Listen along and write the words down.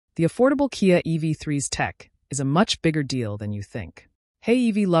The affordable Kia EV3's Tech is a much bigger deal than you think. Hey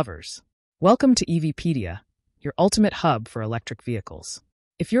EV lovers! Welcome to EVpedia, your ultimate hub for electric vehicles.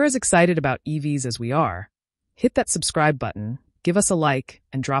 If you're as excited about EVs as we are, hit that subscribe button, give us a like,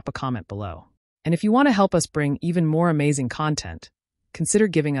 and drop a comment below. And if you want to help us bring even more amazing content, consider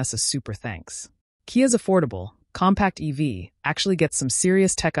giving us a super thanks. Kia's affordable, compact EV actually gets some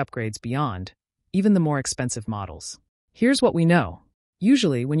serious tech upgrades beyond even the more expensive models. Here's what we know.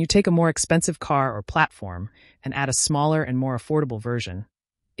 Usually, when you take a more expensive car or platform and add a smaller and more affordable version,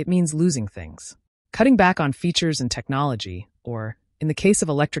 it means losing things. Cutting back on features and technology, or, in the case of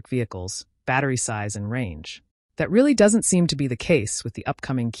electric vehicles, battery size and range. That really doesn't seem to be the case with the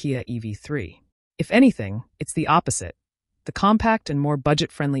upcoming Kia EV3. If anything, it's the opposite. The compact and more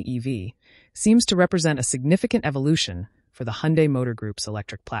budget-friendly EV seems to represent a significant evolution for the Hyundai Motor Group's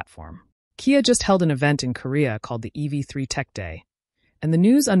electric platform. Kia just held an event in Korea called the EV3 Tech Day, and the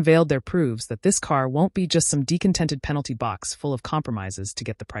news unveiled their proves that this car won't be just some decontented penalty box full of compromises to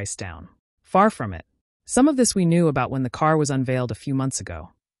get the price down. Far from it. Some of this we knew about when the car was unveiled a few months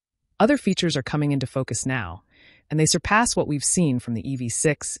ago. Other features are coming into focus now, and they surpass what we've seen from the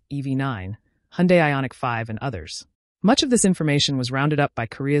EV6, EV9, Hyundai Ioniq 5, and others. Much of this information was rounded up by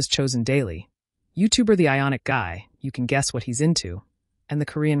Korea's chosen daily, YouTuber The Ioniq Guy, you can guess what he's into, and the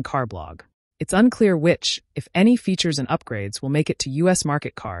Korean car blog. It's unclear which, if any, features and upgrades will make it to US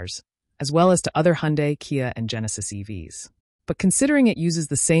market cars, as well as to other Hyundai, Kia, and Genesis EVs. But considering it uses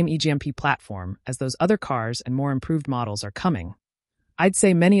the same EGMP platform as those other cars and more improved models are coming, I'd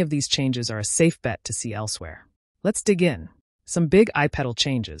say many of these changes are a safe bet to see elsewhere. Let's dig in. Some big iPedal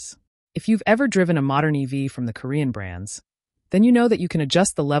changes. If you've ever driven a modern EV from the Korean brands, then you know that you can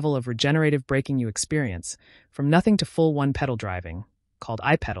adjust the level of regenerative braking you experience from nothing to full one-pedal driving, called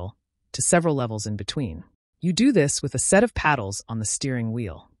iPedal, to several levels in between. You do this with a set of paddles on the steering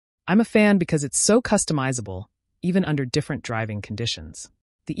wheel. I'm a fan because it's so customizable, even under different driving conditions.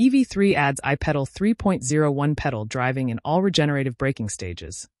 The EV3 adds iPedal 3.0 pedal driving in all regenerative braking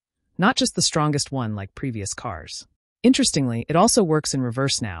stages, not just the strongest one like previous cars. Interestingly, it also works in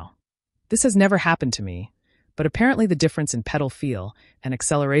reverse now. This has never happened to me, but apparently the difference in pedal feel and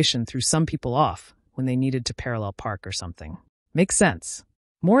acceleration threw some people off when they needed to parallel park or something. Makes sense.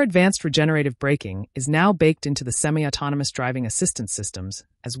 More advanced regenerative braking is now baked into the semi-autonomous driving assistance systems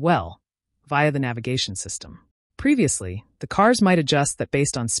as well, via the navigation system. Previously, the cars might adjust that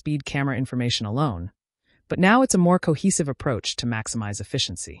based on speed camera information alone, but now it's a more cohesive approach to maximize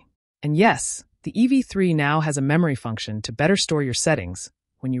efficiency. And yes, the EV3 now has a memory function to better store your settings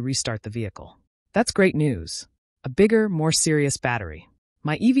when you restart the vehicle. That's great news. A bigger, more serious battery.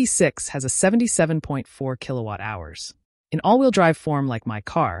 My EV6 has a 77.4 kilowatt hours. In all-wheel drive form like my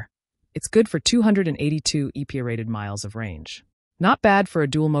car, it's good for 282 EPA-rated miles of range. Not bad for a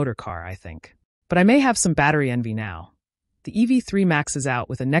dual-motor car, I think. But I may have some battery envy now. The EV3 maxes out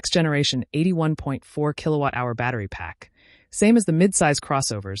with a next-generation 81.4 kilowatt-hour battery pack, same as the mid-size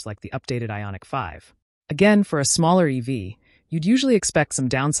crossovers like the updated Ioniq 5. Again, for a smaller EV, you'd usually expect some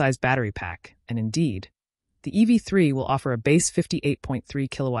downsized battery pack, and indeed, the EV3 will offer a base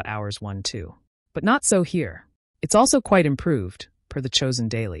 58.3 kilowatt-hours one too. But not so here. It's also quite improved, per the chosen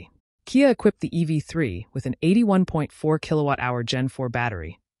daily. Kia equipped the EV3 with an 81.4 kilowatt-hour Gen 4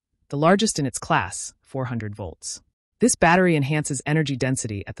 battery, the largest in its class, 400 volts. This battery enhances energy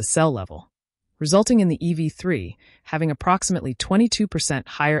density at the cell level, resulting in the EV3 having approximately 22%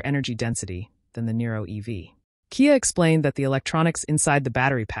 higher energy density than the Niro EV. Kia explained that the electronics inside the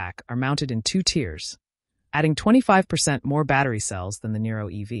battery pack are mounted in two tiers, adding 25% more battery cells than the Niro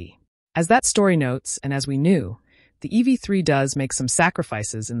EV. As that story notes, and as we knew, the EV3 does make some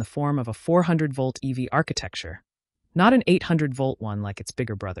sacrifices in the form of a 400-volt EV architecture, not an 800-volt one like its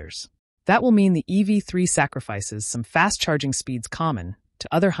bigger brothers. That will mean the EV3 sacrifices some fast-charging speeds common to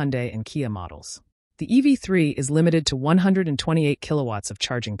other Hyundai and Kia models. The EV3 is limited to 128 kilowatts of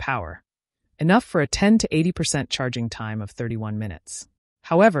charging power, enough for a 10 to 80% charging time of 31 minutes.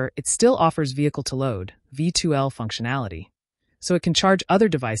 However, it still offers vehicle-to-load (V2L) functionality, so it can charge other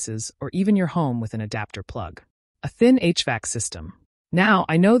devices or even your home with an adapter plug. A thin HVAC system. Now,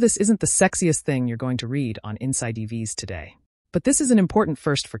 I know this isn't the sexiest thing you're going to read on Inside EVs today, but this is an important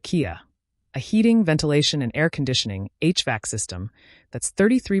first for Kia. A heating, ventilation, and air conditioning HVAC system that's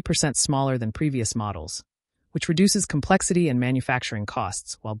 33% smaller than previous models, which reduces complexity and manufacturing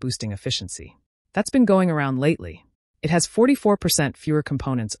costs while boosting efficiency. That's been going around lately. It has 44% fewer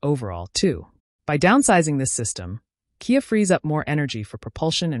components overall, too. By downsizing this system, Kia frees up more energy for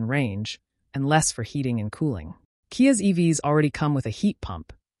propulsion and range, and less for heating and cooling. Kia's EVs already come with a heat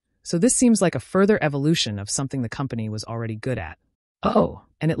pump, so this seems like a further evolution of something the company was already good at. Oh,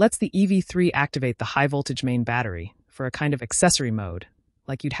 and it lets the EV3 activate the high-voltage main battery for a kind of accessory mode,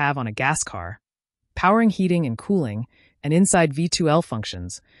 like you'd have on a gas car, powering heating and cooling and inside V2L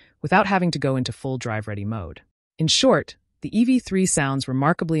functions without having to go into full drive-ready mode. In short, the EV3 sounds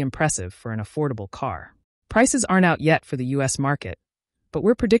remarkably impressive for an affordable car. Prices aren't out yet for the US market, but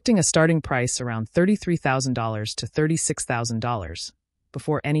we're predicting a starting price around $33,000 to $36,000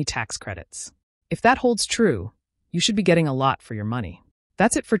 before any tax credits. If that holds true, you should be getting a lot for your money.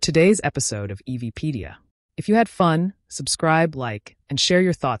 That's it for today's episode of EVpedia. If you had fun, subscribe, like, and share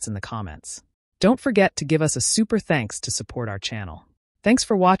your thoughts in the comments. Don't forget to give us a super thanks to support our channel. Thanks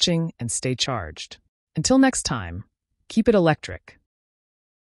for watching and stay charged. Until next time, keep it electric.